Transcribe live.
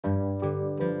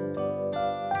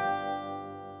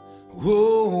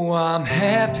I'm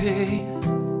happy,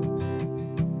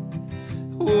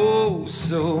 oh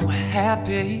so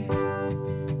happy.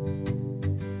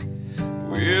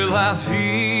 Well, I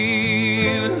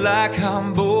feel like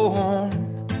I'm born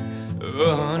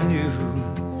anew.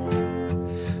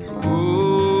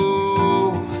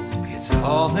 Oh, it's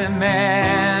all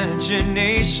imagination,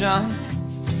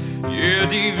 yeah,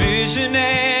 division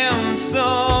and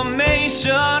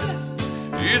summation.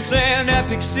 It's an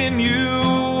epic simulation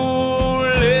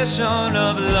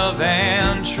of love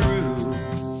and truth.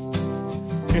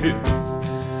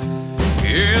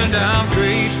 And I'm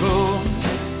grateful,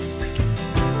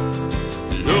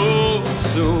 Lord,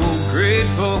 so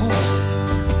grateful.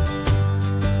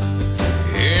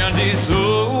 And it's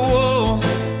all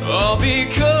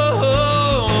because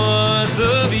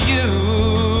of you.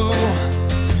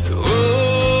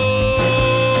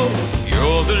 Oh,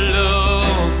 you're the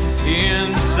love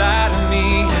inside of me.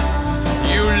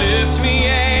 You lift me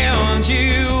and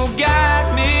you guide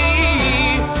me.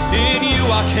 In you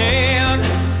I can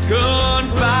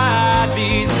confide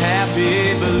these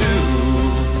happy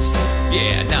blues.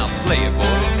 Yeah, now play it,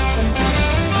 boy.